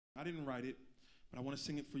I didn't write it, but I want to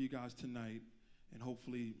sing it for you guys tonight, and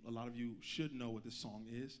hopefully a lot of you should know what this song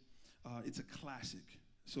is. It's a classic,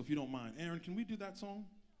 so if you don't mind. Aaron, can we do that song?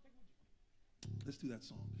 Let's do that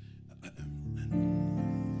song.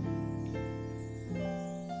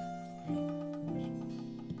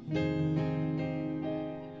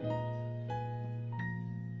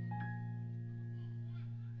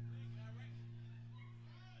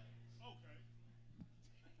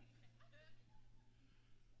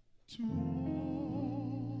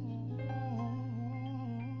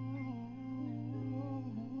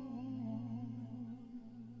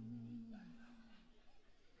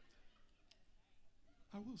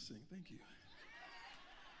 I will sing, thank you.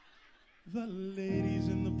 The ladies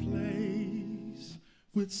in the place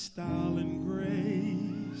with style and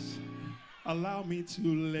grace, allow me to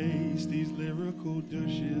lace these lyrical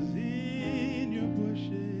douches in your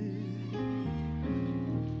bushes.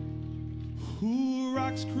 Who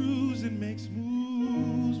rocks crews and makes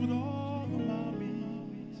moves with all the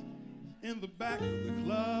mommies in the back of the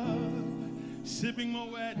club, sipping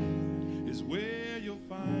Moet is where you'll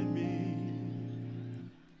find me.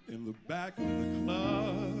 In the back of the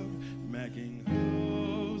club, macking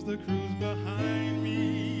hoes, the crew's behind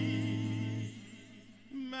me.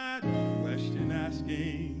 Mad question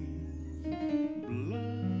asking,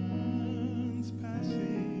 blunts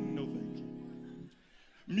passing, no thank you.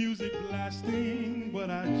 Music blasting, but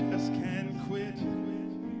I just can't quit,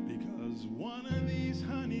 because one of these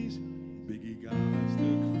honeys, Biggie God's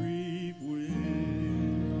to creep with.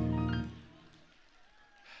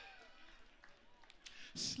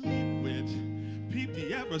 Sleep with, peep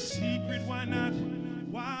the ever secret, why not?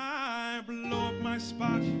 Why blow up my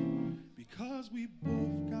spot? Because we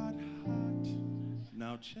both got hot.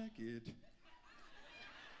 Now check it.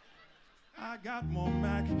 I got more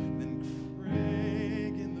Mac than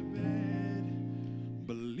Craig in the bed.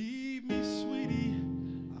 Believe me, sweetie,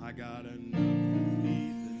 I got enough to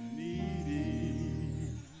feed the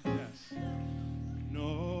needy. Yes.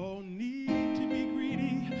 No need to be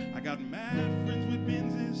greedy. I got mad friends with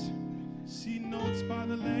Benzes, see notes by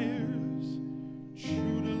the layers,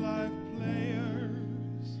 true to life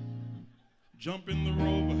players. Jump in the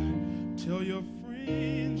Rover, tell your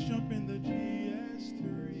friends, jump in the GS3.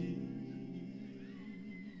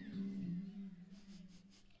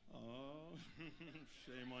 Oh,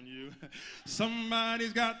 shame on you.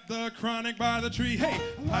 Somebody's got the chronic by the tree. Hey,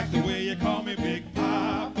 I like the way you call me Big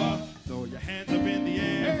Poppa. Throw your hands up in the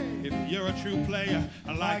air if you're a true player.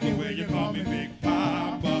 I like the way you call me Big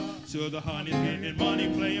Poppa. To the honeys getting money,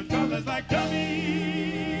 playing fellas like dummies.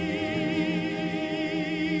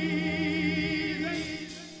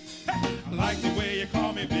 Hey, I like the way you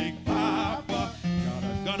call me Big Poppa. Got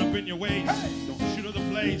a gun up in your waist, don't shoot up the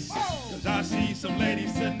place. Cause I see some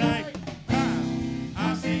ladies tonight.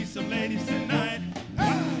 I see some ladies tonight.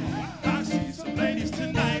 I see some ladies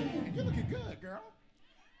tonight. You're looking good, girl.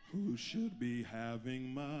 Who should be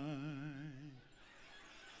having mine?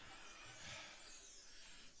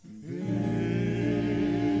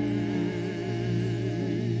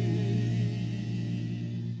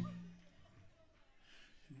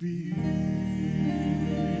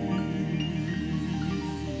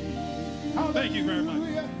 Thank you very much.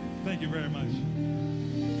 Thank you very much.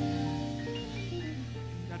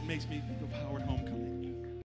 That makes me think of Howard Home.